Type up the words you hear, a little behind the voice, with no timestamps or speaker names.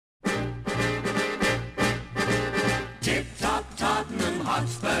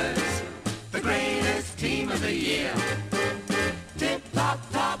Hotspurs, the greatest team of the year. Tip-top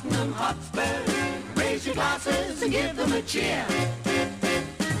Tottenham Hotspurs, raise your glasses and give them a cheer.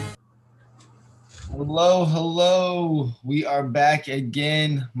 Hello, hello. We are back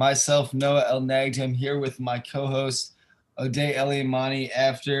again. Myself, Noah El Nagdam, here with my co-host, O'Day Eliamani,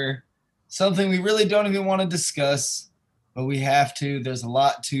 after something we really don't even want to discuss, but we have to. There's a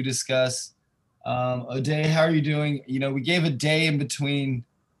lot to discuss. O'Day, how are you doing? You know, we gave a day in between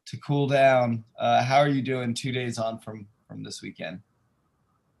to cool down. How are you doing 2 days on from this weekend?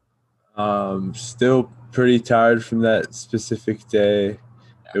 Still pretty tired from that specific day.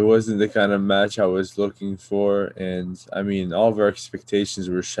 It wasn't the kind of match I was looking for, and I mean, all of our expectations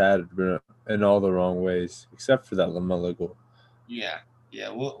were shattered in all the wrong ways, except for that LaMela goal. Yeah,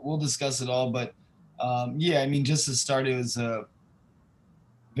 we'll discuss it all, but I mean, just to start, it was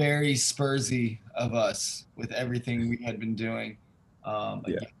very Spursy of us with everything we had been doing.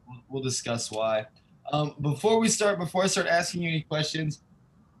 We'll discuss why. Before I start asking you any questions,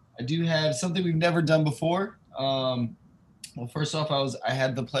 I do have something we've never done before. Well, first off, I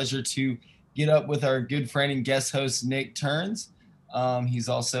had the pleasure to get up with our good friend and guest host, Nick Turns. He's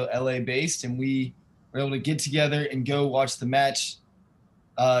also LA based, and we were able to get together and go watch the match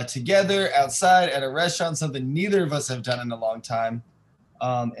together outside at a restaurant, something neither of us have done in a long time.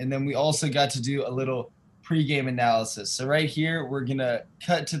 And then we also got to do a little pregame analysis. So right here, we're going to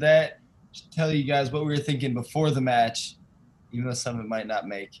cut to that, tell you guys what we were thinking before the match, even though some of it might not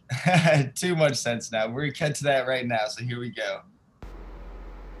make too much sense now. We're going to cut to that right now, so here we go.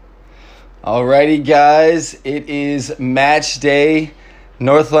 Alrighty, guys. It is match day,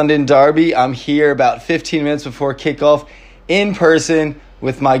 North London Derby. I'm here about 15 minutes before kickoff in person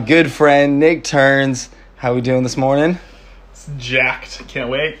with my good friend, Nick Turns. How we doing this morning? It's jacked. Can't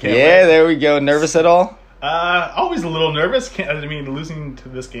wait. There we go. Nervous at all? Always a little nervous. Losing to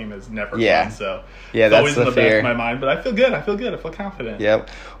this game is never fun. So that's always the in the fear. back of my mind. But I feel good. I feel confident. Yep.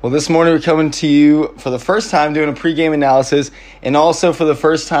 Well, this morning we're coming to you for the first time doing a pregame analysis, and also for the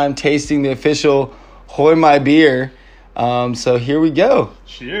first time tasting the official Hoy My beer. So here we go.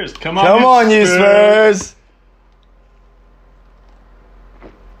 Cheers. Come on, you Spurs.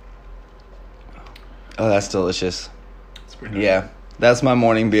 Oh, that's delicious. It's pretty nice. Yeah. That's my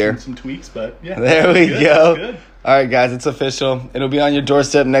morning beer. Some tweaks, but yeah. There we go. Good. All right, guys, it's official. It'll be on your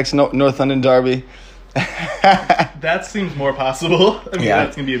doorstep next North London Derby. That seems more possible. I mean,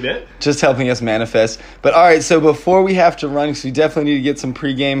 that's going to be a bit. Just helping us manifest. But all right, so before we have to run, because we definitely need to get some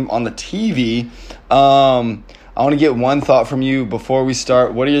pregame on the TV, I want to get one thought from you before we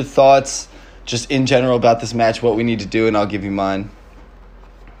start. What are your thoughts just in general about this match, what we need to do, and I'll give you mine.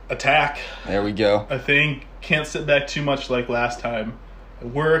 Attack. There we go. I think can't sit back too much like last time. It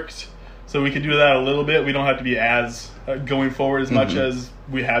worked, so we could do that a little bit. We don't have to be as going forward as much as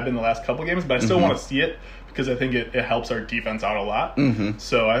we have been the last couple games, but I still want to see it because I think it helps our defense out a lot.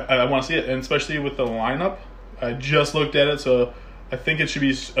 So I want to see it, and especially with the lineup. I just looked at it, so I think it should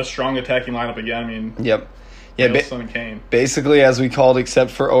be a strong attacking lineup again. I mean, yep. Yeah, Son and Kane. Basically as we called,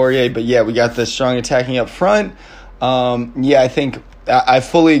 except for Aurier. But yeah, we got the strong attacking up front. I think I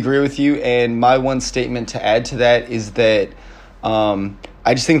fully agree with you, and my one statement to add to that is that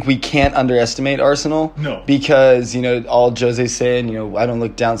I just think we can't underestimate Arsenal. No. Because, all Jose's saying, I don't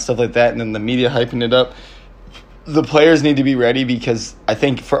look down, stuff like that, and then the media hyping it up. The players need to be ready because I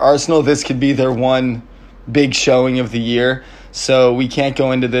think for Arsenal, this could be their one big showing of the year. So we can't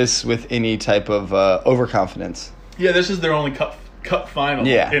go into this with any type of overconfidence. Yeah, this is their only cup final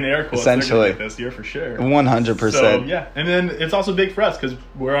in air quotes. Essentially. They're gonna get this year for sure. 100%. So, yeah. And then it's also big for us because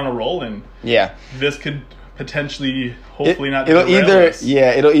we're on a roll, and this could potentially, hopefully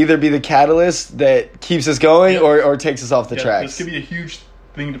it'll either be the catalyst that keeps us going or takes us off the tracks. This could be a huge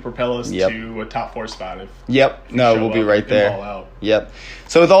thing to propel us to a top 4 spot. We'll be right there. Ball out. Yep.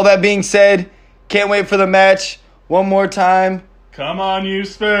 So with all that being said, can't wait for the match. One more time. Come on, you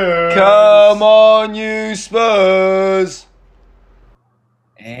Spurs. Come on, you Spurs.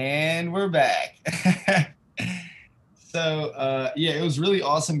 And we're back. So, it was really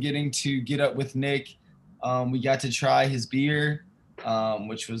awesome getting to get up with Nick. We got to try his beer,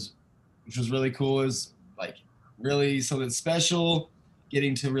 which was really cool. It was really something special,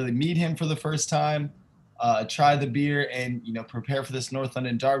 getting to really meet him for the first time, try the beer, and prepare for this North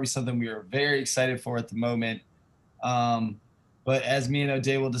London Derby, something we are very excited for at the moment. But as me and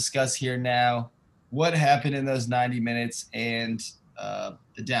O'Day will discuss here now, what happened in those 90 minutes and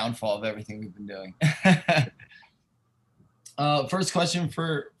the downfall of everything we've been doing. First question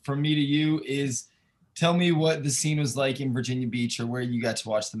from me to you is, tell me what the scene was like in Virginia Beach, or where you got to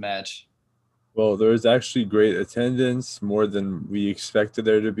watch the match. Well, there was actually great attendance, more than we expected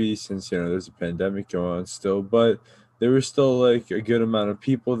there to be, since there's a pandemic going on still. But there was still like a good amount of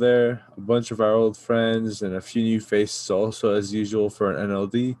people there, a bunch of our old friends, and a few new faces also, as usual for an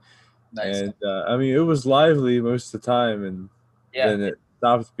NLD. Nice. And I mean, it was lively most of the time, and Yeah. then it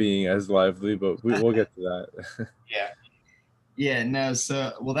stopped being as lively. But we'll get to that. Yeah. Yeah, no,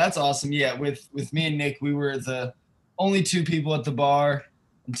 so well that's awesome. Yeah, with me and Nick, we were the only two people at the bar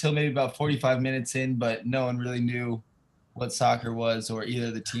until maybe about 45 minutes in, but no one really knew what soccer was or either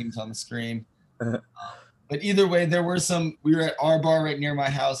of the teams on the screen. But either way, we were at our bar right near my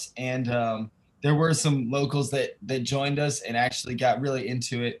house, and there were some locals that joined us and actually got really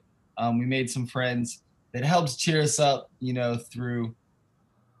into it. We made some friends that helped cheer us up, through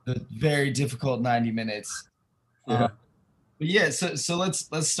the very difficult 90 minutes. Yeah. But yeah, so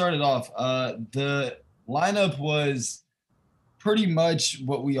let's start it off. The lineup was pretty much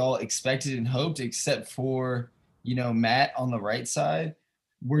what we all expected and hoped, except for Matt on the right side.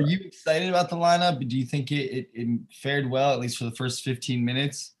 Were Right. you excited about the lineup? Do you think it fared well, at least for the first 15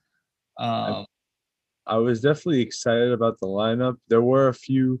 minutes? I, Um, I was definitely excited about the lineup. There were a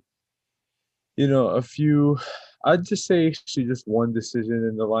few. I'd just say actually just one decision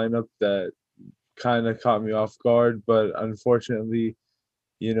in the lineup that kind of caught me off guard, but unfortunately,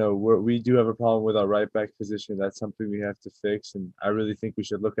 we do have a problem with our right back position. That's something we have to fix, and I really think we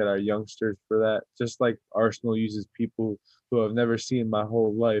should look at our youngsters for that. Just like Arsenal uses people who I've never seen my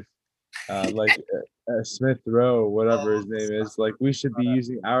whole life, like Smith Rowe, whatever his name is. Like we should be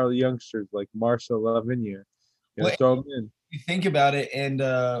using our youngsters, like Marcel Lavinier. well, Throw them in. you think about it, and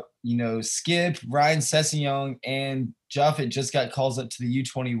Skip, Ryan Sessegnon, and Joffit just got calls up to the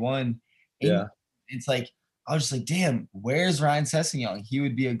U21, and Yeah, it's like I was just like, damn, where's Ryan Sessegnon? He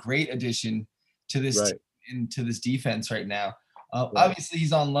would be a great addition to this team right, and to this defense right now. right. Obviously,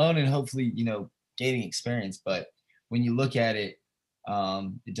 he's on loan and hopefully gaining experience, but when you look at it,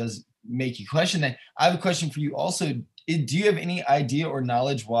 it does make you question that. I have a question for you also. Do you have any idea or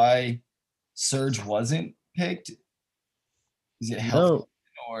knowledge why Serge wasn't picked? Is it health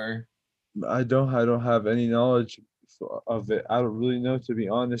No, or I don't have any knowledge of it. I don't really know, to be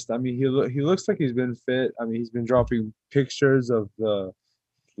honest. I mean, he looks like he's been fit. I mean, he's been dropping pictures of the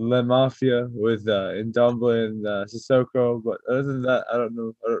Le Mafia with Ndumbla and Sissoko, but other than that, I don't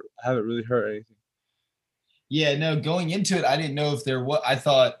know. I haven't really heard anything. yeah, no, going into it, I didn't know if there what I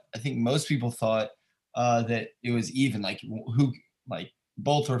think most people thought that it was even like who like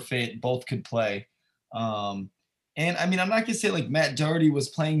both were fit, both could play. Um and I mean, I'm not gonna say like Matt Doherty was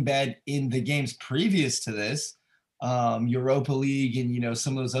playing bad in the games previous to this, Europa League and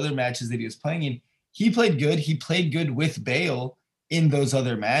some of those other matches that he was playing in. He played good. He played good with Bale in those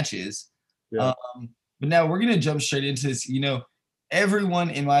other matches. Yeah, Um, but now we're gonna jump straight into this. Everyone,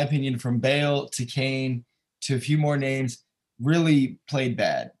 in my opinion, from Bale to Kane to a few more names, really played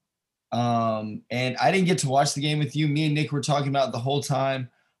bad. And I didn't get to watch the game with you. Me and Nick were talking about it the whole time.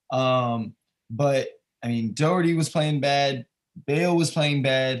 But I mean, Doherty was playing bad. Bale was playing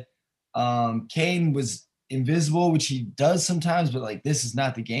bad. Kane was invisible, which he does sometimes, but like this is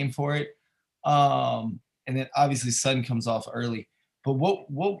not the game for it. And then obviously Sun comes off early. But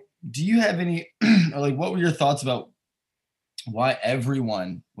what do you have any or like what were your thoughts about why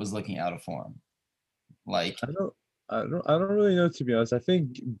everyone was looking out of form? Like, I don't. I don't really know, to be honest. I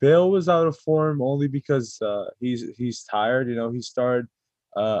think Bale was out of form only because he's tired. He started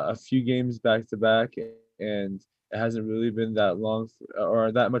a few games back to back, and it hasn't really been that long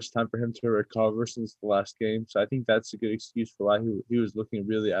or that much time for him to recover since the last game. So I think that's a good excuse for why he was looking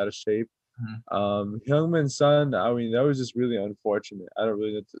really out of shape. Mhm. Heung-min Son, I mean, that was just really unfortunate. I don't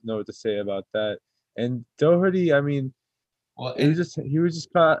really know what to say about that. And Doherty, I mean, well, it was just he was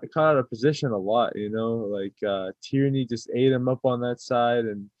just caught out of position a lot, like Tierney just ate him up on that side,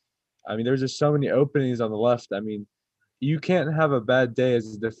 and I mean, there's just so many openings on the left. I mean, you can't have a bad day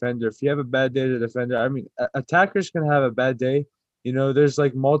as a defender. If you have a bad day as a defender, I mean, attackers can have a bad day. There's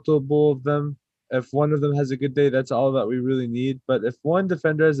like multiple of them. If one of them has a good day, that's all that we really need. But if one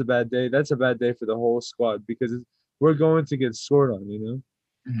defender has a bad day, that's a bad day for the whole squad because we're going to get scored on.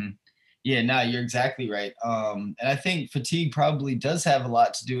 Mhm. Yeah, no, you're exactly right. And I think fatigue probably does have a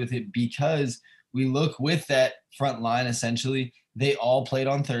lot to do with it because we look with that front line essentially. They all played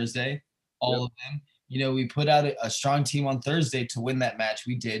on Thursday, Yep. all of them. We put out a strong team on Thursday to win that match.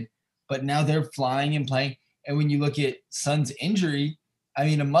 We did, but now they're flying and playing. And when you look at Son's injury, I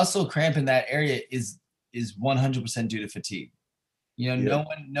mean, a muscle cramp in that area is 100% due to fatigue. Yeah.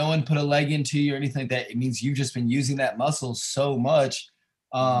 No one put a leg into you or anything like that. It means you've just been using that muscle so much,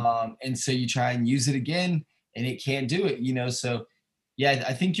 Mhm. and so you try and use it again, and it can't do it. So, Yeah,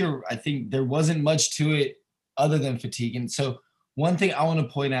 I think there wasn't much to it other than fatigue. And so one thing I want to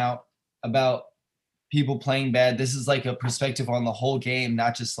point out about people playing bad, this is like a perspective on the whole game,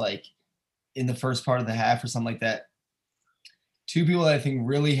 not just like in the first part of the half or something like that. Two people that I think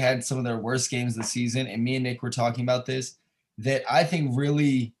really had some of their worst games of the season, and me and Nick were talking about this, that I think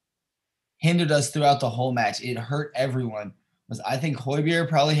really hindered us throughout the whole match. It hurt everyone. Was I think Højbjerg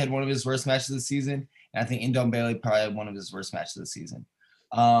probably had one of his worst matches of the season, and I think Ndombele probably had one of his worst matches of the season.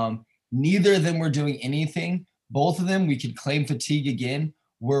 Neither of them were doing anything. Both of them, we could claim fatigue again,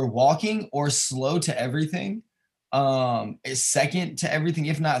 were walking or slow to everything. Is second to everything,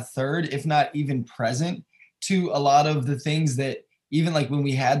 if not third, if not even present to a lot of the things that even like when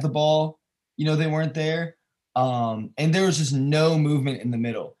we had the ball, they weren't there. And there was just no movement in the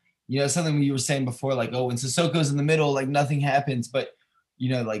middle. Something you were saying before, like, oh, when Sissoko's in the middle, like nothing happens. But,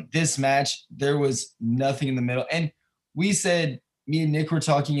 like this match, there was nothing in the middle. And we said, me and Nick were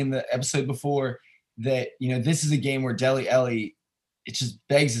talking in the episode before that, this is a game where Dele Alli, it just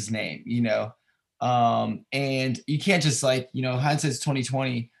begs his name, and you can't just hindsight's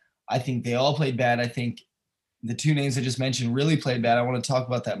 2020. I think they all played bad. I think the two names I just mentioned really played bad. I want to talk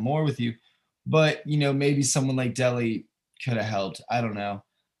about that more with you, but maybe someone like Dele could have helped. I don't know.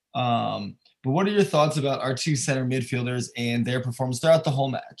 But what are your thoughts about our two center midfielders and their performance throughout the whole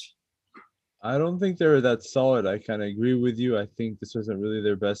match? I don't think they were that solid. I kind of agree with you. I think this wasn't really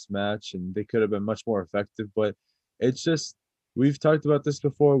their best match, and they could have been much more effective. But it's just, we've talked about this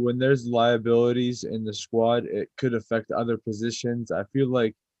before. When there's liabilities in the squad, it could affect other positions. I feel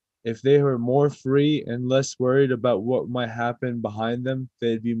like if they were more free and less worried about what might happen behind them,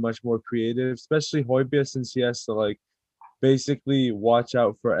 they'd be much more creative, especially Højbjerg, since he has to basically watch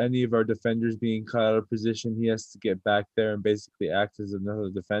out for any of our defenders being cut out of position. He has to get back there and basically act as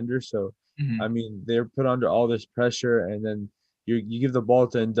another defender. So, I mean, they're put under all this pressure, and then you give the ball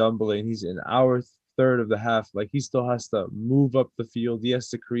to Ndombele, and he's in our third of the half. Like, he still has to move up the field. He has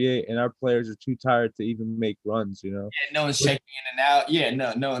to create, and our players are too tired to even make runs, Yeah, no one's checking in and out. Yeah,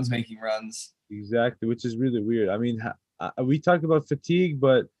 no one's making runs. Exactly, which is really weird. I mean, we talk about fatigue,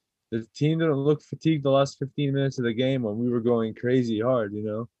 but the team didn't look fatigued the last 15 minutes of the game when we were going crazy hard,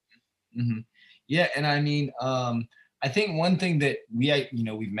 Yeah, and I mean, I think one thing that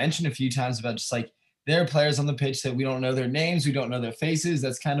we've mentioned a few times about just like there are players on the pitch that we don't know their names, we don't know their faces.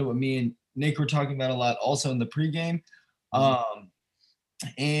 That's kind of what me and Nick were talking about a lot also in the pregame.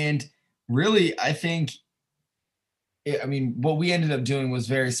 And really, I think, what we ended up doing was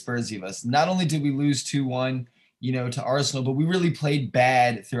very Spursy of us. Not only did we lose 2-1, to Arsenal, but we really played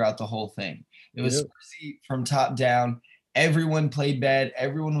bad throughout the whole thing. It was Spursy from top down. Everyone played bad.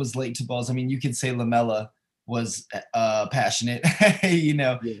 Everyone was late to balls. I mean, you could say Lamela was passionate,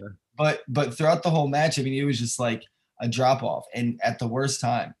 but throughout the whole match, I mean, it was just like a drop off and at the worst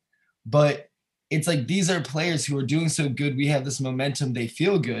time. But it's like these are players who are doing so good. We have this momentum. They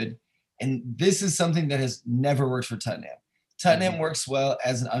feel good. And this is something that has never worked for Tottenham. Tottenham works well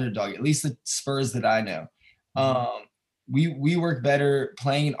as an underdog, at least the Spurs that I know. We work better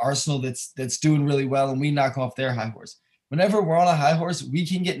playing an Arsenal that's doing really well, and we knock off their high horse. Whenever we're on a high horse, we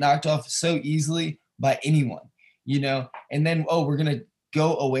can get knocked off so easily by anyone, and then, we're going to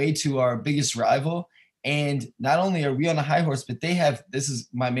go away to our biggest rival. And not only are we on a high horse, but this is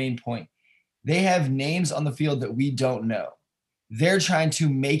my main point. They have names on the field that we don't know. They're trying to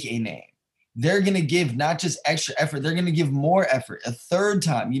make a name. They're going to give not just extra effort, they're going to give more effort a third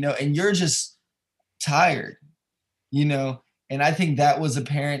time, and you're just tired, and I think that was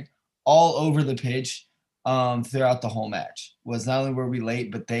apparent all over the pitch throughout the whole match. Was not only were we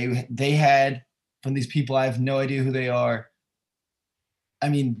late, but they had, from these people, I have no idea who they are. I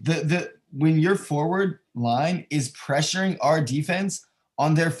mean, the when your forward line is pressuring our defense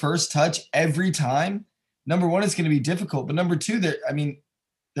on their first touch every time, number one, it's going to be difficult, but number two, they're going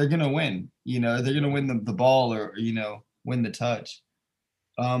to win. They're going to win the ball or win the touch.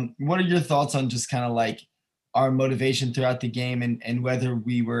 What are your thoughts on just kind of like our motivation throughout the game and whether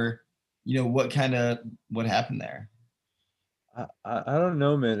we were, what happened there? I don't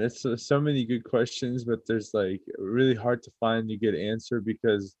know, man. It's so many good questions, but there's really hard to find a good answer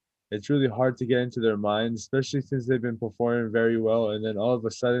because it's really hard to get into their minds, especially since they've been performing very well. And then all of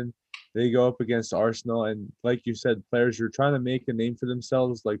a sudden they go up against Arsenal. And like you said, players who are trying to make a name for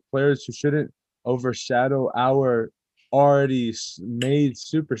themselves, like players who shouldn't overshadow our already made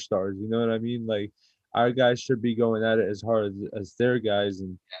superstars. You know what I mean? Like, our guys should be going at it as hard as their guys.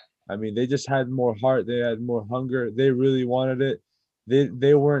 And I mean, they just had more heart. They had more hunger. They really wanted it.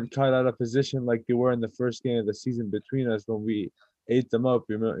 They weren't cut out of position like they were in the first game of the season between us when we ate them up.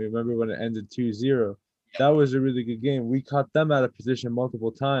 Remember when it ended 2-0? that was a really good game. We caught them out of position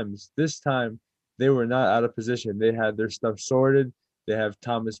multiple times. This time, they were not out of position. They had their stuff sorted. They have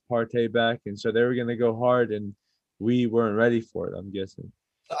Thomas Partey back, and so they were going to go hard, and we weren't ready for it, I'm guessing.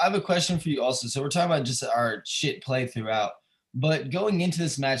 So I have a question for you also. So we're talking about just our shit play throughout, but going into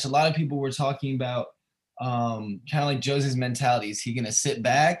this match, a lot of people were talking about kind of like Jose's mentality. Is he going to sit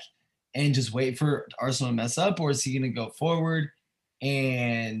back and just wait for Arsenal to mess up, or is he going to go forward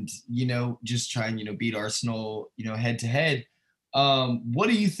and just try and beat Arsenal head to head? What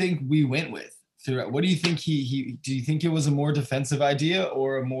do you think we went with throughout? What do you think he do you think it was a more defensive idea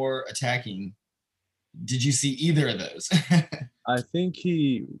or a more attacking? Did you see either of those? I think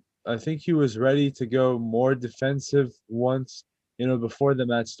he was ready to go more defensive once, before the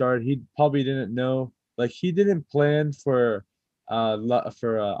match started. He probably didn't know, like he didn't plan for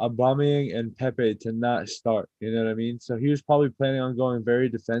Aubameyang and Pepe to not start. You know what I mean? So he was probably planning on going very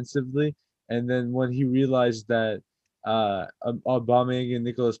defensively, and then when he realized that Aubameyang and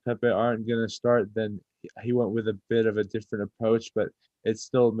Nicolas Pepe aren't gonna start, then he went with a bit of a different approach, but it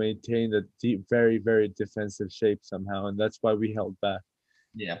still maintained a deep, very, very defensive shape somehow, and that's why we held back.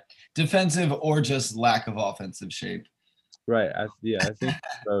 Yeah, defensive or just lack of offensive shape. Right. I think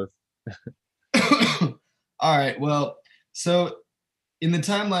both. All right. Well, so in the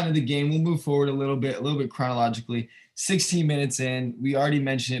timeline of the game, we'll move forward a little bit chronologically. 16 minutes in, we already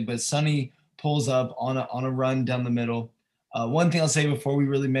mentioned it, but Sonny pulls up on a run down the middle. One thing I'll say before we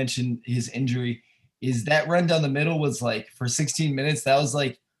really mention his injury is that run down the middle was like for 16 minutes. That was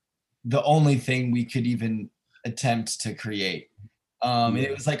like the only thing we could even attempt to create. And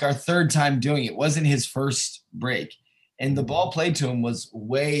it was like our third time doing it. It wasn't his first break. And the ball played to him was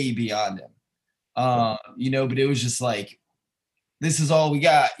way beyond him. But it was just like, this is all we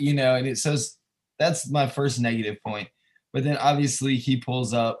got, and it says that's my first negative point. But then obviously he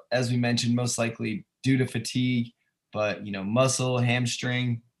pulls up, as we mentioned, most likely due to fatigue, but muscle,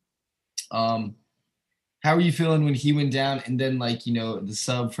 hamstring. How are you feeling when he went down and then the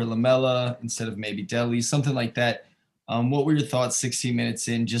sub for Lamela instead of maybe Dele, something like that? What were your thoughts 16 minutes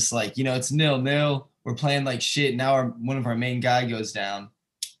in? Just like, it's 0-0. We're playing like shit. Now one of our main guy goes down.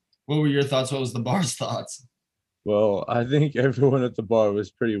 What were your thoughts? What was the bar's thoughts? Well, I think everyone at the bar was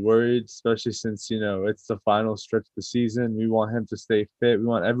pretty worried, especially since, it's the final stretch of the season. We want him to stay fit. We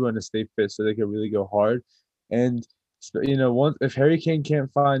want everyone to stay fit so they can really go hard. And, if Harry Kane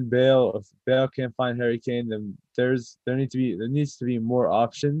can't find Bale, if Bale can't find Harry Kane, then there needs to be more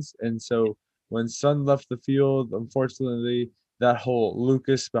options. And so when Son left the field, unfortunately, that whole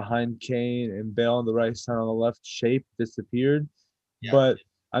Lucas behind Kane and Bale on the right side on the left shape disappeared. Yeah. But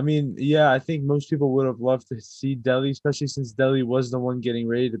I mean, I think most people would have loved to see Dele, especially since Dele was the one getting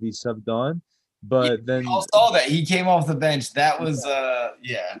ready to be subbed on. But then we all saw that he came off the bench. That was that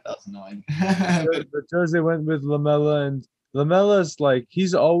was annoying. but Jose went with Lamela, and Lamela's like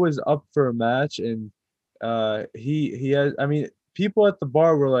he's always up for a match, and he has. I mean, people at the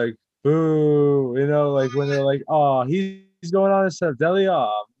bar were like, "Boo!" Like when they're like, "Oh, he's going on instead of Dele."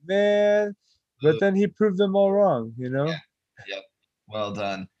 Oh man! But then he proved them all wrong. Yeah. Yep. Well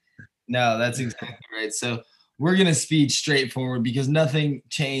done. No, that's exactly right. So we're gonna speed straightforward because nothing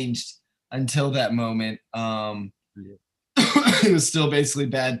changed until that moment. It was still basically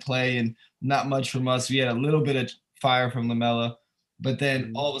bad play and not much from us. We had a little bit of fire from Lamela, but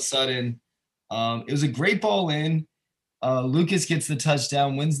then all of a sudden, it was a great ball in. Lucas gets the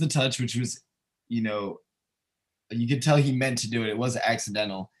touchdown, wins the touch, which was, you could tell he meant to do it. It wasn't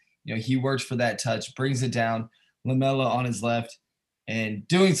accidental. He worked for that touch, brings it down. Lamela on his left and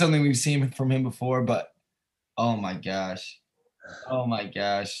doing something we've seen from him before, but oh my gosh. I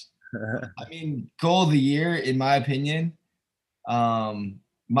mean, goal of the year, in my opinion. My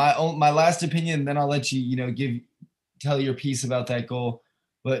last opinion, then I'll let you, tell your piece about that goal.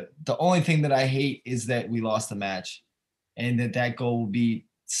 But the only thing that I hate is that we lost the match and that goal will be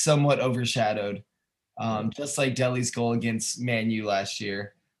somewhat overshadowed. Just like Dele's goal against Man U last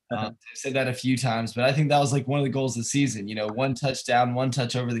year. I've said that a few times, but I think that was like one of the goals of the season. One touchdown, one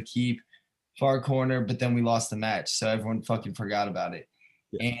touch over the keep, far corner, but then we lost the match. So everyone fucking forgot about it.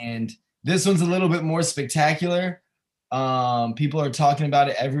 Yeah. And this one's a little bit more spectacular. People are talking about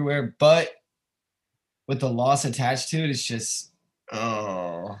it everywhere, but with the loss attached to it, it's just,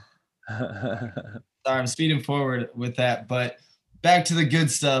 Sorry, I'm speeding forward with that, but back to the good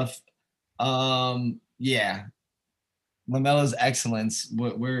stuff. Lamela's excellence.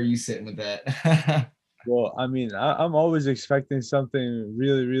 Where are you sitting with that? Well, I mean, I'm always expecting something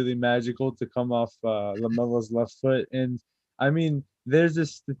really, really magical to come off Lamela's left foot. And I mean, there's a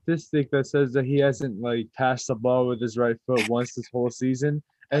statistic that says that he hasn't passed the ball with his right foot once this whole season.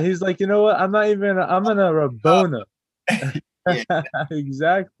 And he's like, you know what? I'm gonna Rabona. Yeah.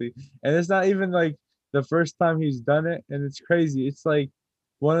 Exactly. And it's not even like the first time he's done it, and it's crazy. It's like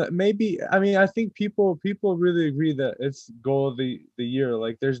maybe I mean I think people really agree that it's goal of the year.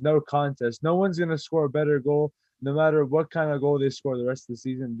 Like there's no contest. No one's gonna score a better goal no matter what kind of goal they score the rest of the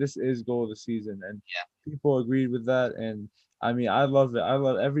season. This is goal of the season, and people agreed with that. And I mean I love it. I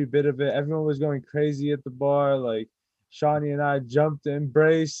love every bit of it. Everyone was going crazy at the bar. Like Shawnee and I jumped to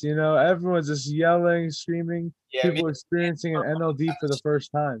embrace. Everyone's just yelling, screaming. Yeah, People experiencing an NLD for the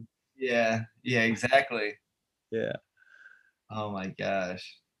first time. yeah, exactly. Yeah. Oh my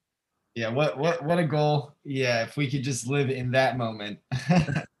gosh. Yeah, what a goal. Yeah, if we could just live in that moment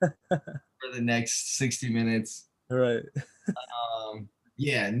for the next 60 minutes. Right.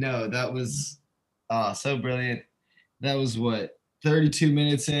 Yeah, no, that was so brilliant. That was what, 32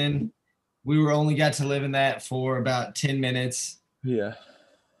 minutes in. We were only got to live in that for about 10 minutes. Yeah.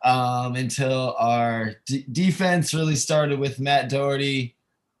 Until our defense really started with Matt Doherty,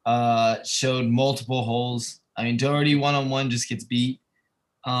 showed multiple holes. I mean, Doherty one-on-one just gets beat.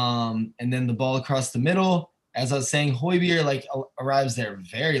 And then the ball across the middle, as I was saying, Hoybier arrives there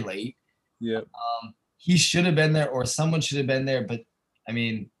very late. Yep. He should have been there, or someone should have been there, but I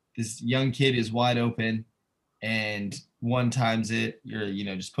mean, this young kid is wide open and one times it,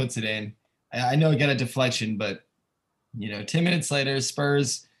 just puts it in. I know it got a deflection, but 10 minutes later,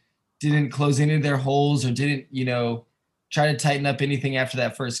 Spurs didn't close any of their holes or didn't, try to tighten up anything after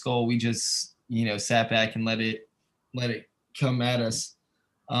that first goal. We just, sat back and let it come at us.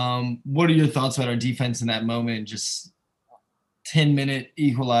 What are your thoughts about our defense in that moment? Just 10-minute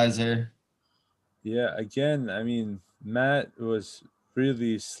equalizer. Yeah, again, I mean, Matt was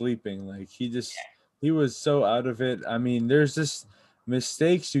really sleeping. Like he was so out of it. I mean, there's just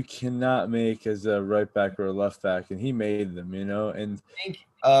mistakes you cannot make as a right back or a left back, and he made them, and I think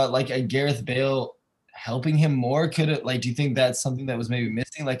like a Gareth Bale helping him more could it do you think that's something that was maybe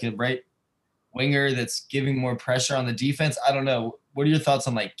missing, like a right winger that's giving more pressure on the defense? I don't know. What are your thoughts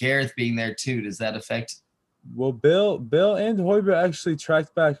on Gareth being there too? Does that affect? Well, Bill and Hoiberg actually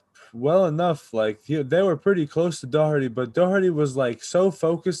tracked back well enough. Like they were pretty close to Doherty, but Doherty was so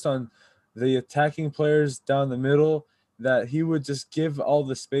focused on the attacking players down the middle that he would just give all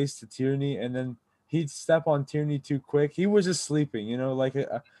the space to Tierney, and then he'd step on Tierney too quick. He was just sleeping, like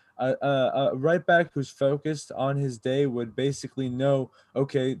a right back who's focused on his day would basically know,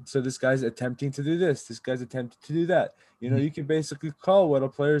 okay, so this guy's attempting to do this, this guy's attempting to do that. You can basically call what a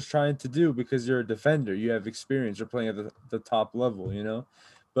player is trying to do because you're a defender, you have experience, you're playing at the top level,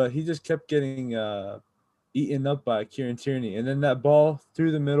 but he just kept getting eaten up by Kieran Tierney. And then that ball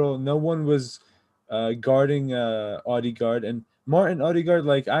through the middle, no one was guarding Odegaard. And Martin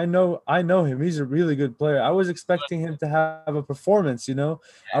Odegaard, I know him. He's a really good player. I was expecting him to have a performance,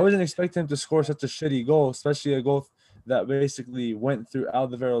 I wasn't expecting him to score such a shitty goal, especially a goal that basically went through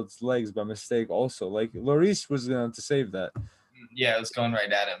Alderweireld's legs by mistake also. Lloris was going to save that. Yeah, it was going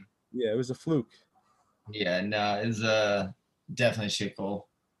right at him. Yeah, it was a fluke. Yeah, no, it was a definitely shit goal.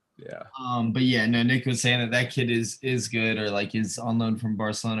 Yeah. But yeah, no, Nick was saying that kid is good, or is on loan from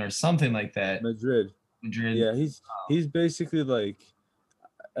Barcelona or something like that. Madrid. Yeah, he's basically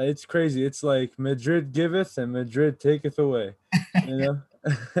it's crazy. It's like Madrid giveth and Madrid taketh away. Yeah,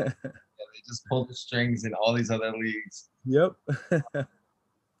 they just pull the strings in all these other leagues. Yep. But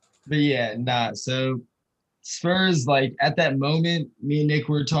yeah, nah. So Spurs, at that moment, me and Nick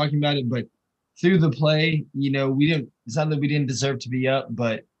were talking about it, but through the play, it's not that we didn't deserve to be up,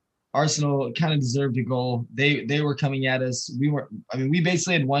 but Arsenal kind of deserved a goal. They were coming at us. We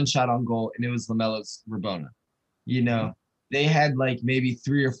basically had one shot on goal, and it was Lamelo's Rabona. They had maybe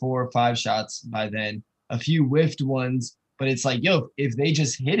 3 or 4 or 5 shots by then, a few whiffed ones, but it's if they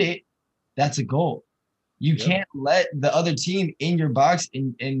just hit it, that's a goal. You can't let the other team in your box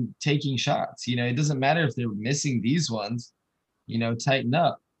in taking shots. It doesn't matter if they're missing these ones, tighten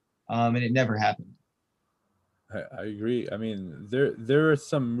up. And it never happened. I agree. I mean, there are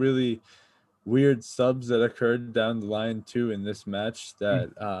some really weird subs that occurred down the line too in this match that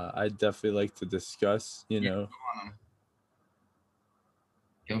I'd definitely like to discuss, Go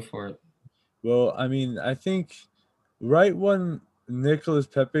for it. Well, I mean, I think right when Nicolas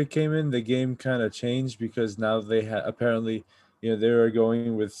Pepe came in, the game kind of changed because now they had apparently, they were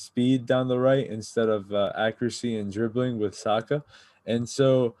going with speed down the right instead of accuracy and dribbling with Saka. And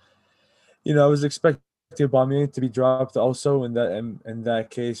so, I was expecting Aubameyang to be dropped also. In that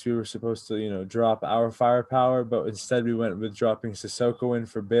case, we were supposed to, drop our firepower, but instead we went with dropping Sissoko in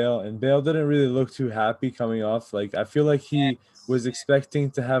for Bale. And Bale didn't really look too happy coming off. I feel like he was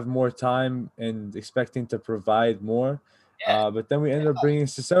expecting to have more time and expecting to provide more. Yeah. But then we ended up bringing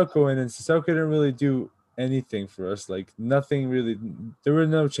Sissoko in, and Sissoko didn't really do anything for us. Like nothing really. There was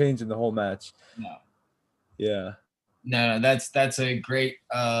no change in the whole match. No. Yeah. No, that's a great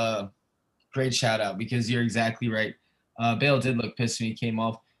great shout out because you're exactly right. Bale did look pissed when he came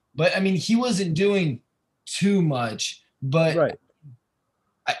off, but I mean he wasn't doing too much. But Right.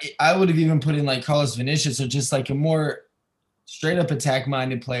 I would have even put in like Carlos Vinicius or just like a more straight up attack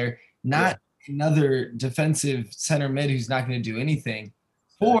minded player, not another defensive center mid who's not going to do anything,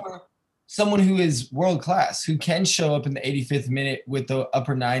 for someone who is world class, who can show up in the 85th minute with the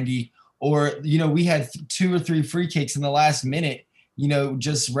upper 90. Or, you know, we had 2 or 3 free kicks in the last minute, you know,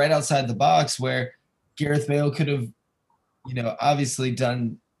 just right outside the box where Gareth Bale could have, you know, obviously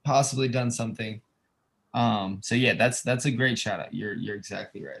possibly done something. So yeah, that's a great shout out. You're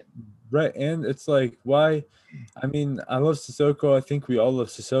exactly right. Right, and it's like, why? I mean, I love Sissoko. I think we all love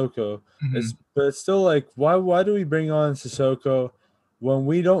Sissoko. But it's still like, why do we bring on Sissoko when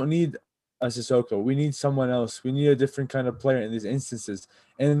we don't need a Sissoko? We need someone else. We need a different kind of player in these instances.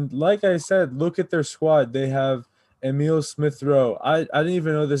 And like I said, look at their squad. They have Emil Smith-Rowe. I didn't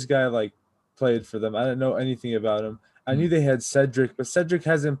even know this guy like played for them. I didn't know anything about him. I knew they had Cedric, but Cedric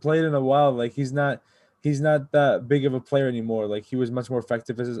hasn't played in a while. Like he's not that big of a player anymore. Like he was much more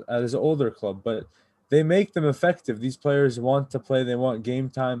effective at his older club, but they make them effective. These players want to play. They want game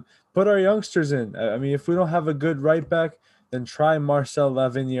time. Put our youngsters in. I mean, if we don't have a good right back, then try Marcel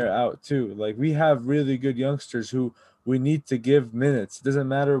Lavinier out too. Like we have really good youngsters who we need to give minutes. It doesn't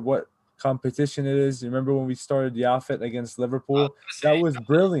matter what competition it is. Remember when we started Yafet against Liverpool? That was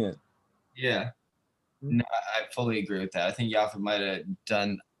brilliant. Yeah. No, I fully agree with that. I think Yafet might have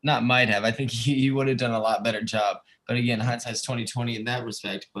done – not might have. I think he would have done a lot better job. But again, hindsight's 20/20 in that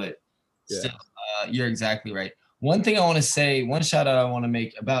respect. But still, you're exactly right. One thing I want to say, one shout out I want to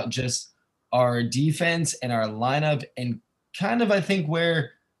make about just our defense and our lineup, and kind of I think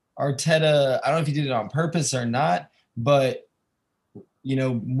where Arteta, I don't know if he did it on purpose or not, but you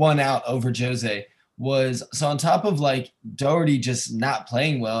know, won out over Jose was, so on top of like Doherty just not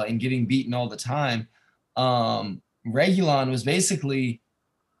playing well and getting beaten all the time, Reguilon was basically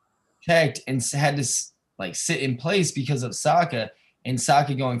checked and had to like sit in place because of Saka and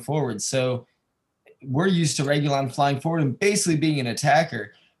Saka going forward. So we're used to Reguilon flying forward and basically being an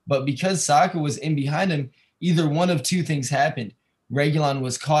attacker. But because Saka was in behind him, either one of two things happened. Reguilon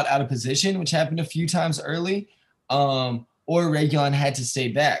was caught out of position, which happened a few times early, or Reguilon had to stay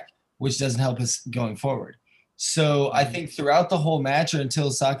back, which doesn't help us going forward. So I think throughout the whole match or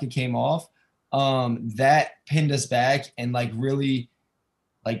until Saka came off, that pinned us back and like really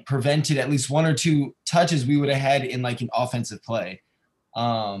like prevented at least 1 or 2 touches we would have had in like an offensive play.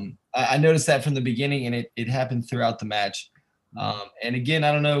 I noticed that from the beginning, and it happened throughout the match. And again,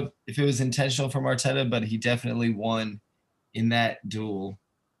 I don't know if it was intentional from Arteta, but he definitely won in that duel.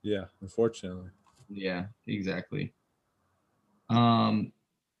 Yeah, unfortunately. Yeah, exactly.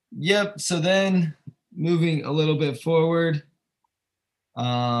 Yep. So then moving a little bit forward,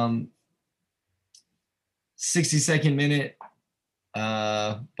 62nd minute,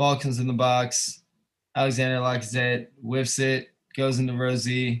 ball comes in the box. Alexander Lacazette whiffs it, goes into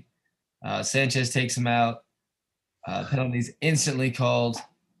Rosie. Sanchez takes him out. Penalties instantly called.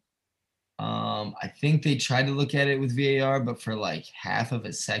 I think they tried to look at it with VAR, but for like half of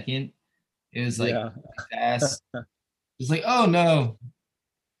a second, it was like fast. It's like, oh no,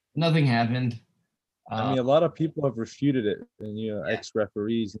 nothing happened. I mean, a lot of people have refuted it, and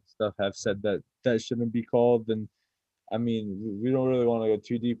ex-referees and stuff have said that shouldn't be called. And I mean, we don't really want to go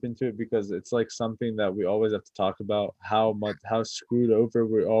too deep into it because it's like something that we always have to talk about, how screwed over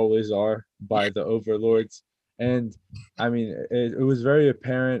we always are by the overlords. And I mean, it was very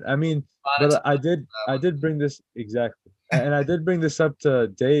apparent. I mean, but I did bring this exactly, and I did bring this up to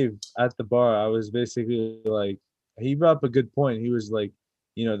Dave at the bar. I was basically like, he brought up a good point. He was like,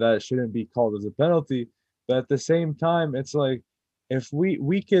 that shouldn't be called as a penalty, but at the same time, it's like, if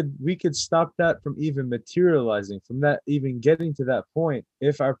we could stop that from even materializing, from that even getting to that point,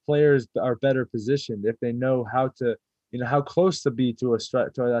 if our players are better positioned, if they know how to, how close to be to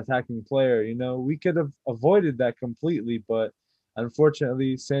an attacking player, we could have avoided that completely. But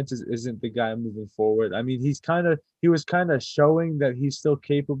unfortunately, Sanchez isn't the guy moving forward. I mean, he was kind of showing that he's still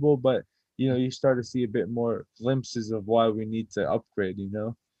capable, but you start to see a bit more glimpses of why we need to upgrade.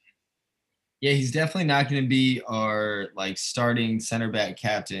 Yeah, he's definitely not going to be our like starting center back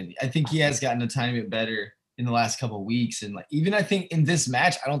captain. I think he has gotten a tiny bit better in the last couple of weeks, and like even I think in this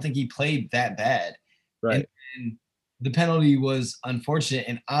match, I don't think he played that bad. Right. And the penalty was unfortunate,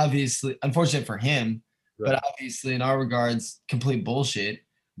 and obviously unfortunate for him, but obviously in our regards, complete bullshit.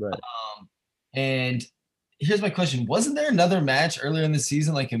 Right. And here's my question: wasn't there another match earlier in the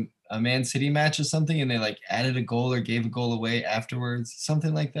season, like a Man City match or something, and they like added a goal or gave a goal away afterwards,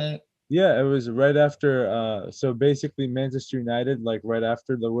 something like that? Yeah, it was right after. So basically, Manchester United, like right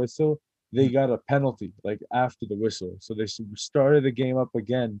after the whistle, they got a penalty, like after the whistle. So they started the game up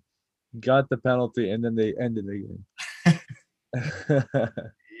again, got the penalty, and then they ended the game.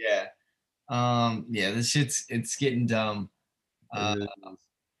 Yeah. Yeah, this shit's it's getting dumb. It Uh, really is.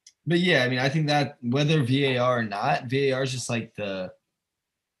 but yeah, I mean, I think that whether VAR or not, VAR is just like the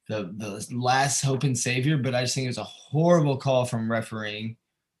last hope and savior. But I just think it was a horrible call from refereeing.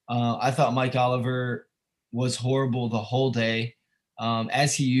 I thought Mike Oliver was horrible the whole day,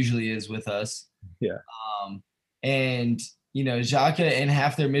 as he usually is with us. Yeah. Um, and you know, Xhaka and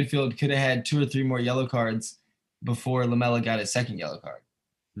half their midfield could have had 2 or 3 more yellow cards before Lamela got his second yellow card.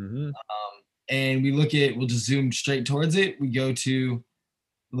 Hmm. And we'll just zoom straight towards it. We go to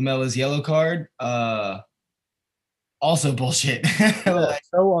Lamela's yellow card. Also bullshit. Yeah,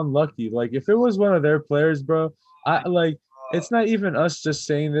 so unlucky. Like if it was one of their players, bro, I like it's not even us just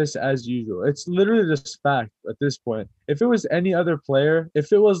saying this as usual. It's literally just fact at this point. If it was any other player,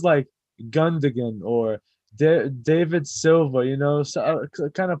 if it was like Gundogan or David Silva, you know, so, a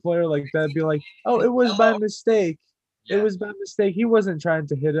kind of player like that, be like, oh, it was by mistake. It Yeah. was by mistake. He wasn't trying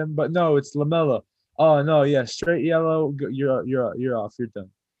to hit him, but no, it's Lamella. Oh no, yeah, straight yellow. You're off. You're done.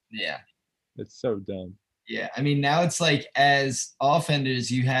 Yeah. It's so dumb. Yeah. I mean, now it's like as offenders,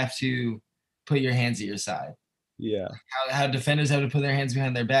 you have to put your hands at your side. Yeah. How defenders have to put their hands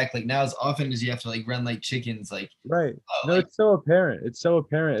behind their back. Like now as offenders, you have to like run like chickens. Like, Right. oh, No, like it's so apparent. It's so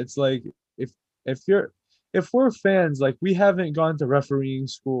apparent. It's like if if you're if we're fans, like we haven't gone to refereeing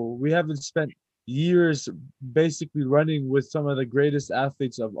school. We haven't spent years basically running with some of the greatest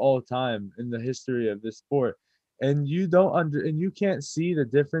athletes of all time in the history of this sport. And you can't see the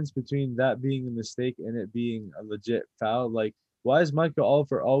difference between that being a mistake and it being a legit foul. Like, why is Michael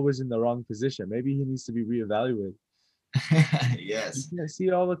Oliver always in the wrong position? Maybe he needs to be reevaluated. You yes. can't see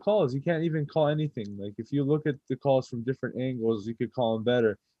all the calls. You can't even call anything. Like if you look at the calls from different angles, you could call them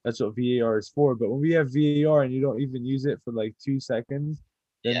better. That's what VAR is for. But when we have VAR and you don't even use it for like 2 seconds,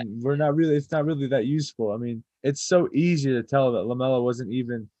 Yeah. then it's not really that useful. I mean, it's so easy to tell that Lamella wasn't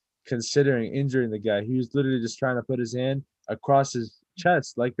even considering injuring the guy. He was literally just trying to put his hand across his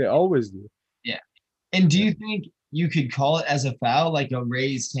chest like they always do. Yeah. And do Yeah. you think you could call it as a foul, like a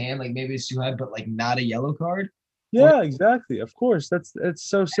raised hand, like maybe it's too high, but like not a yellow card? Yeah, exactly. Of course. It's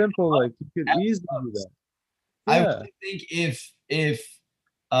so simple. Like you could easily do that. I Yeah. really think if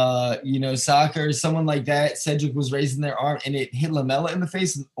you know, soccer or someone like that, Cedric was raising their arm and it hit Lamella in the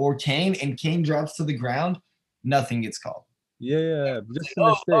face or Kane and Kane drops to the ground, nothing gets called. Yeah. Just a Oh,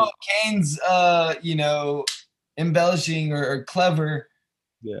 mistake. Kane's you know, embellishing or clever.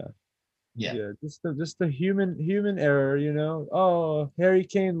 Yeah. Yeah. Yeah, just the human error, you know. Oh, Harry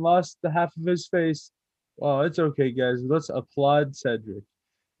Kane lost the half of his face. Oh, it's okay, guys. Let's applaud Cedric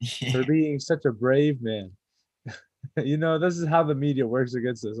for being such a brave man. You know, this is how the media works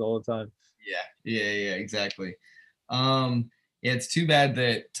against us all the time. Yeah, exactly. Yeah, it's too bad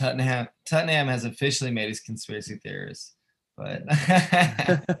that Tottenham has officially made us conspiracy theorists, but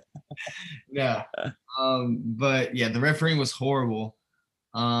no. But yeah, the refereeing was horrible.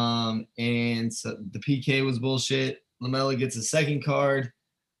 And so the PK was bullshit. Lamella gets a second card.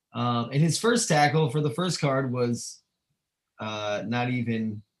 And his first tackle for the first card was not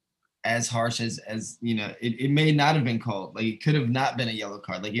even as harsh as you know, it may not have been called. Like it could have not been a yellow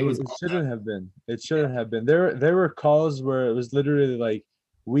card. Like it was It shouldn't have been. It shouldn't have been. There were calls where it was literally like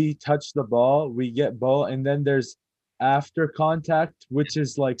we touch the ball, we get ball, and then there's after contact, which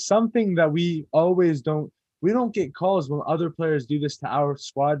is like something that we don't get calls when other players do this to our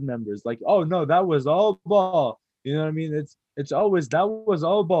squad members. Like, oh no, that was all ball. You know what I mean? It's always that was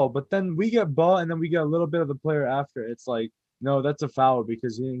all ball, but then we get ball and then we get a little bit of the player after. It's like, no, that's a foul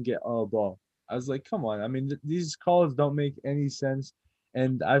because he didn't get all ball. I was like, come on. I mean, these calls don't make any sense.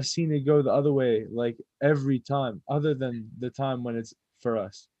 And I've seen it go the other way like every time, other than the time when it's for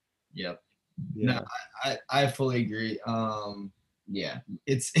us. Yep. Yeah. No, I fully agree. Yeah,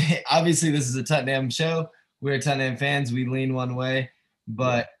 it's obviously this is a Tottenham show. We're Tottenham fans. We lean one way,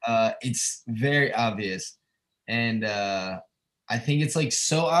 but it's very obvious, and I think it's like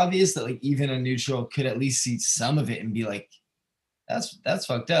so obvious that like even a neutral could at least see some of it and be like, that's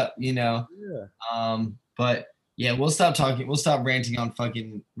fucked up, you know. Yeah. But yeah, we'll stop talking. We'll stop ranting on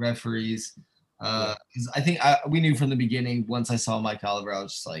fucking referees. Because I think we knew from the beginning. Once I saw Mike Oliver, I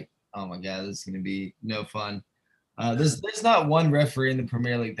was just like, oh my god, this is gonna be no fun. There's not one referee in the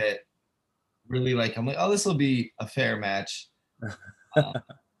Premier League that really like I'm like, oh, this will be a fair match.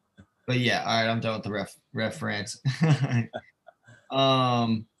 But But yeah, all right, I'm done with the ref rants.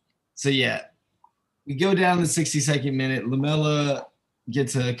 So yeah, we go down the 62nd minute. Lamela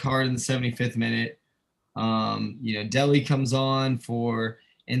gets a card in the 75th minute. Delhi comes on for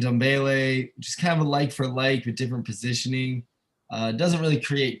Ndombele, just kind of a like for like with different positioning. Doesn't really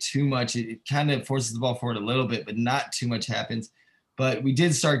create too much. It kind of forces the ball forward a little bit, but not too much happens. But we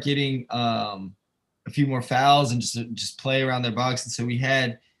did start getting a few more fouls and just play around their box. And so we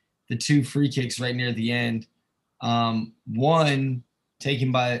had the 2 free kicks right near the end. One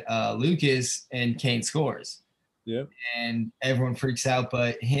taken by Lucas, and Cant scores. Yep. And everyone freaks out,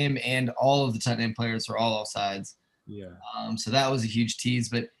 but him and all of the Tottenham players were all offsides. Yeah. So that was a huge tease.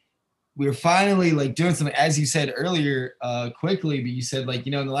 But we were finally like doing something, as you said earlier, quickly. But you said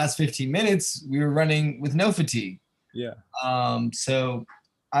in the last 15 minutes we were running with no fatigue. Yeah. So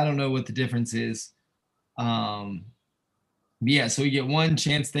I don't know what the difference is. Yeah. So we get one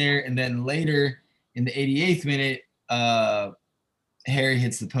chance there, and then later in the 88th minute, Harry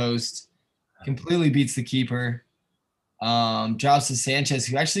hits the post, completely beats the keeper. Drops to Sanchez,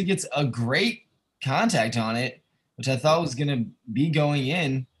 who actually gets a great contact on it, which I thought was going to be going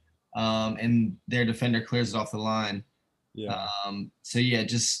in, and their defender clears it off the line. Yeah. So yeah,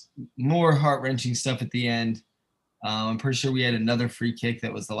 just more heart-wrenching stuff at the end. I'm pretty sure we had another free kick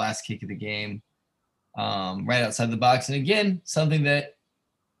that was the last kick of the game, right outside the box. And again, something that,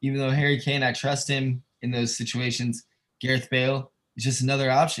 even though Harry Kane, I trust him in those situations, Gareth Bale is just another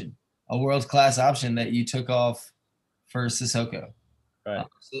option, a world-class option that you took off for Sissoko. Right.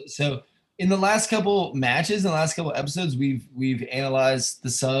 So in the last couple matches, in the last couple episodes, we've analyzed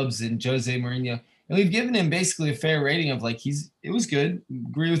the subs and Jose Mourinho, and we've given him basically a fair rating of it was good.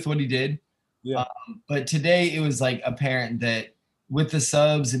 Agree with what he did. Yeah. But today it was apparent that with the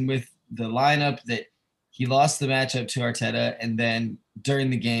subs and with the lineup that he lost the matchup to Arteta, and then during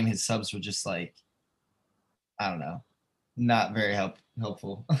the game his subs were just I don't know, not very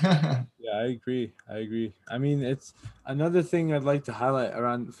helpful. Yeah, I agree. I mean, it's another thing I'd like to highlight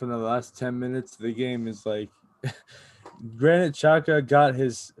around from the last 10 minutes of the game is Granit Xhaka got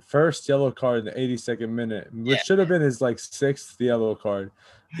his first yellow card in the 82nd minute, which should have been his 6th yellow card,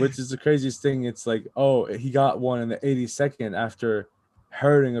 which is the craziest thing. It's he got one in the 82nd after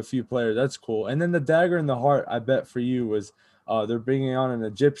hurting a few players. That's cool. And then the dagger in the heart, I bet for you, was they're bringing on an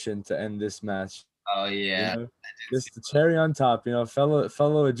Egyptian to end this match. Oh yeah, just the cherry on top,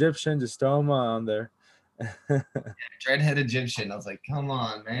 fellow Egyptian, just throw him on there. Dreadhead Egyptian. I was like, come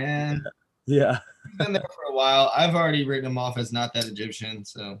on, man. Yeah. He's been there for a while. I've already written him off as not that Egyptian,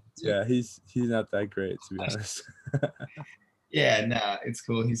 so yeah, he's not that great, to be honest. Yeah, nah, it's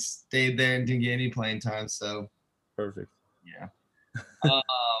cool. He stayed there and didn't get any playing time, so perfect. Yeah. But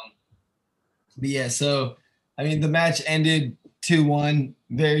yeah, so I mean the match ended 2-1,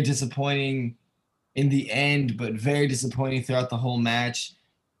 very disappointing in the end, but very disappointing throughout the whole match.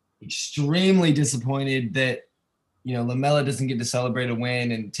 Extremely disappointed that Lamela doesn't get to celebrate a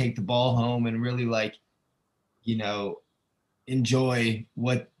win and take the ball home and really enjoy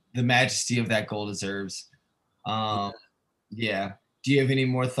what the majesty of that goal deserves. Yeah. Do you have any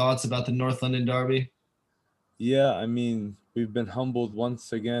more thoughts about the North London derby? Yeah, I mean, we've been humbled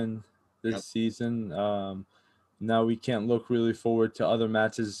once again this season. Now we can't look really forward to other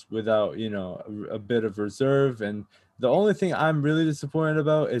matches without, a bit of reserve. And the only thing I'm really disappointed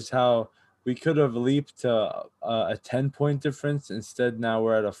about is how we could have leaped to a 10-point difference. Instead, now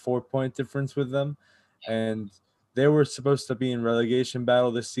we're at a 4-point difference with them. And they were supposed to be in relegation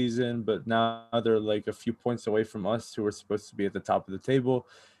battle this season, but now they're a few points away from us, who were supposed to be at the top of the table.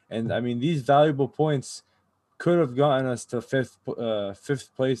 And I mean, these valuable points could have gotten us to fifth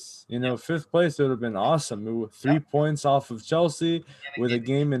place. Fifth place would have been awesome. We were 3 points off of Chelsea with a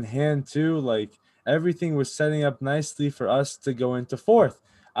game in hand too. Everything was setting up nicely for us to go into fourth.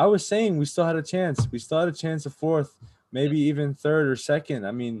 I was saying we still had a chance. We still had a chance of fourth, maybe even third or second.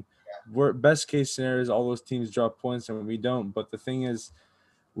 I mean, best case scenario is all those teams drop points and we don't. But the thing is,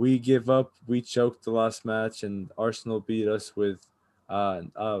 we give up. We choked the last match, and Arsenal beat us with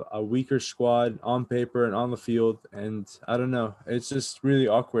a weaker squad on paper and on the field. And I don't know. It's just really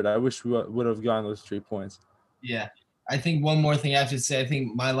awkward. I wish we would have gotten those 3 points. Yeah. I think one more thing I have to say, I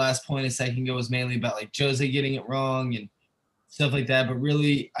think my last point a second ago was mainly about Jose getting it wrong and stuff like that. But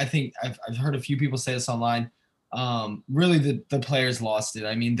really, I think I've heard a few people say this online. Really, the players lost it.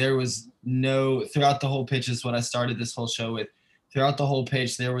 I mean, there was throughout the whole pitch is what I started this whole show with. Throughout the whole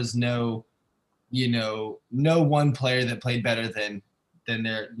pitch, there was no one player that played better than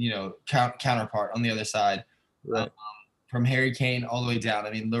their, counterpart on the other side. Right. From Harry Kane all the way down.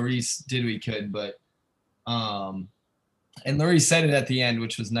 I mean, Lloris did what he could, but And Lurie said it at the end,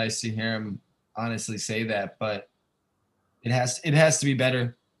 which was nice to hear him honestly say that. But it has to be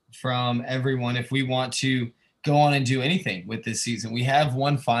better from everyone if we want to go on and do anything with this season. We have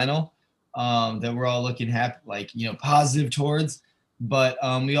one final that we're all looking happy, like positive towards, but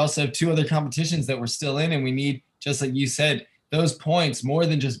we also have two other competitions that we're still in, and we need, just like you said, those points more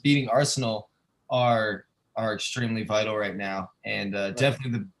than just beating Arsenal are extremely vital right now, and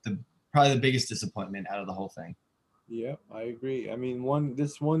definitely the probably the biggest disappointment out of the whole thing. Yeah, I agree. I mean,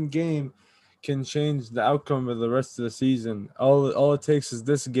 this one game can change the outcome of the rest of the season. All it takes is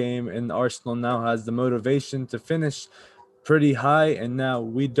this game, and Arsenal now has the motivation to finish pretty high, and now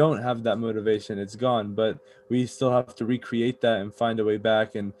we don't have that motivation. It's gone, but we still have to recreate that and find a way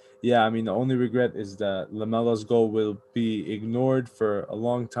back. And yeah, I mean, the only regret is that Lamella's goal will be ignored for a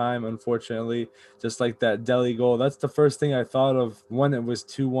long time, unfortunately, just like that Delhi goal. That's the first thing I thought of when it was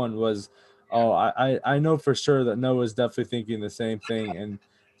 2-1 was, oh, I know for sure that Noah's definitely thinking the same thing. And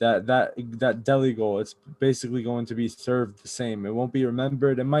that Delhi goal, it's basically going to be served the same. It won't be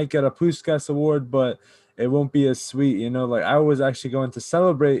remembered. It might get a Puskas award, but it won't be as sweet, like I was actually going to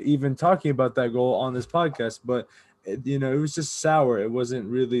celebrate even talking about that goal on this podcast, but it was just sour. It wasn't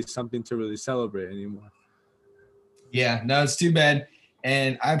really something to really celebrate anymore. Yeah, no, it's too bad.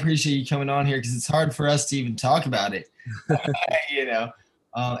 And I appreciate you coming on here because it's hard for us to even talk about it, you know,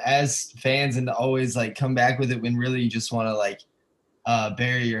 as fans, and to always like come back with it when really you just want to like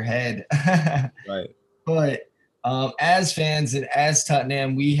bury your head. Right. But as fans and as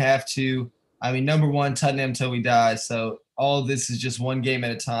Tottenham, we have to, I mean, number one, Tottenham till we die. So all of this is just one game at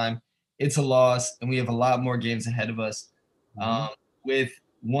a time. It's a loss, and we have a lot more games ahead of us. With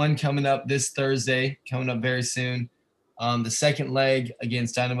one coming up this Thursday, coming up very soon. The second leg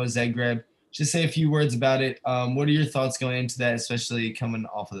against Dynamo Zagreb. Just say a few words about it. What are your thoughts going into that, especially coming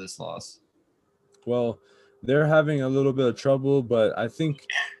off of this loss? Well, they're having a little bit of trouble, but I think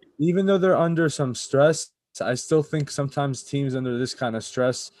even though they're under some stress, I still think sometimes teams under this kind of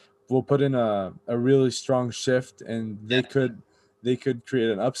stress will put in a really strong shift, and they could create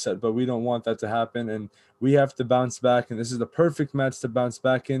an upset, but we don't want that to happen, and we have to bounce back, and this is the perfect match to bounce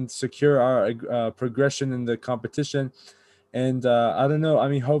back in, secure our progression in the competition. And I don't know, I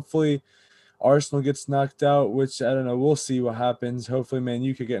mean, hopefully Arsenal gets knocked out, which I don't know. We'll see what happens. Hopefully, Man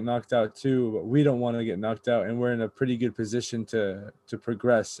U could get knocked out too, but we don't want to get knocked out, and we're in a pretty good position to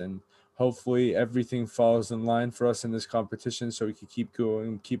progress. And hopefully, everything falls in line for us in this competition, so we can keep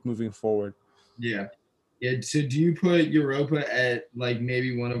going, keep moving forward. Yeah. Yeah. So do you put Europa at like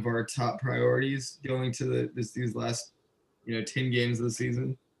maybe one of our top priorities going to these last 10 games of the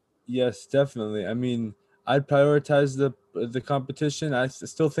season? Yes, definitely. I mean, I'd prioritize the competition. I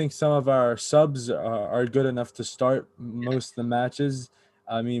still think some of our subs are good enough to start most of the matches.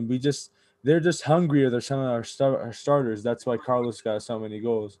 I mean, they're just hungrier than some of our starters. That's why Carlos got so many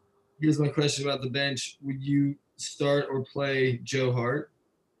goals. Here's my question about the bench. Would you start or play Joe Hart?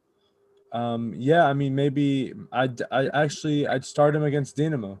 Yeah, I mean, maybe I'd start him against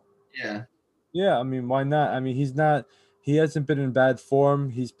Dinamo. Yeah. Yeah, I mean, why not? I mean, he hasn't been in bad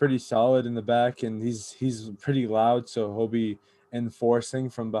form. He's pretty solid in the back, and he's pretty loud, so he'll be enforcing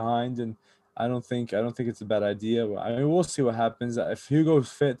from behind. And I don't think it's a bad idea. I mean, we'll see what happens. If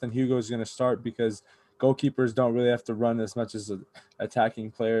Hugo's fit, then Hugo's going to start because goalkeepers don't really have to run as much as attacking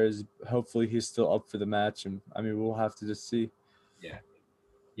players. Hopefully, he's still up for the match, and I mean, we'll have to just see. Yeah.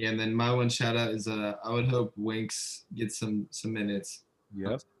 Yeah, and then my one shout out is I would hope Winks gets some minutes.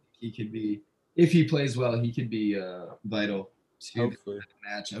 Yep. He could be, if he plays well, he could be vital to Hopefully. the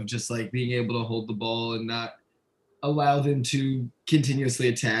match of just like being able to hold the ball and not allow them to continuously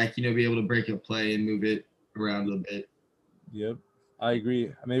attack, be able to break up play and move it around a little bit. Yep, I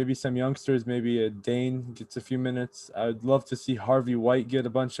agree. Maybe some youngsters, maybe a Dane gets a few minutes. I would love to see Harvey White get a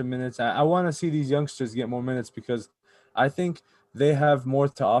bunch of minutes. I want to see these youngsters get more minutes because I think they have more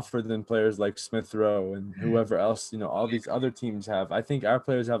to offer than players like Smith Rowe and whoever else, all these other teams have. I think our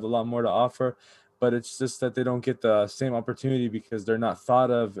players have a lot more to offer, but it's just that they don't get the same opportunity because they're not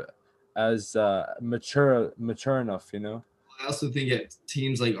thought of as mature enough, I also think at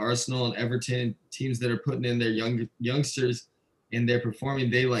teams like Arsenal and Everton, teams that are putting in their youngsters and they're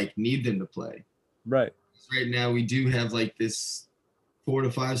performing, they like need them to play. Right. Right now, we do have like this 4 to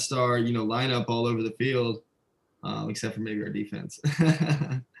 5 star, lineup all over the field, except for maybe our defense.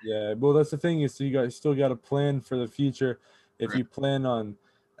 Yeah, well, that's the thing is, you guys still got to plan for the future. If you plan on,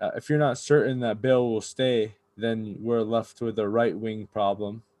 if you're not certain that Bale will stay, then we're left with a right wing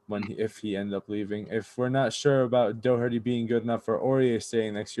problem if he end up leaving. If we're not sure about Doherty being good enough for Aurier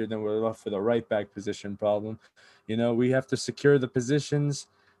staying next year, then we're left with a right back position problem. We have to secure the positions.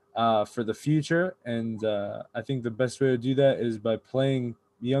 for the future. And I think the best way to do that is by playing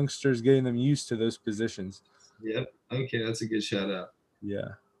youngsters, getting them used to those positions. Yep. Okay, that's a good shout out. Yeah.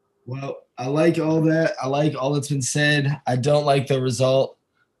 Well, I like all that. I like all that's been said. I don't like the result.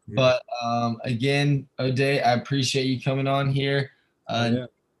 Yeah. But again, O'Day, I appreciate you coming on here. Yeah.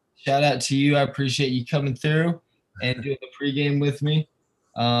 Shout out to you. I appreciate you coming through and doing the pregame with me.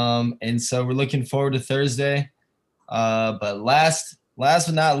 And so we're looking forward to Thursday. But last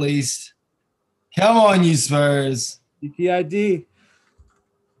but not least, come on, you Spurs. CPID.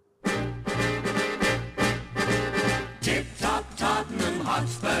 Tip-top Tottenham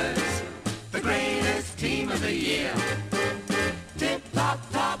Hotspurs, the greatest team of the year. Tip-top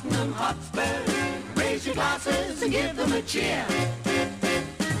Tottenham Hotspurs, raise your glasses and give them a cheer.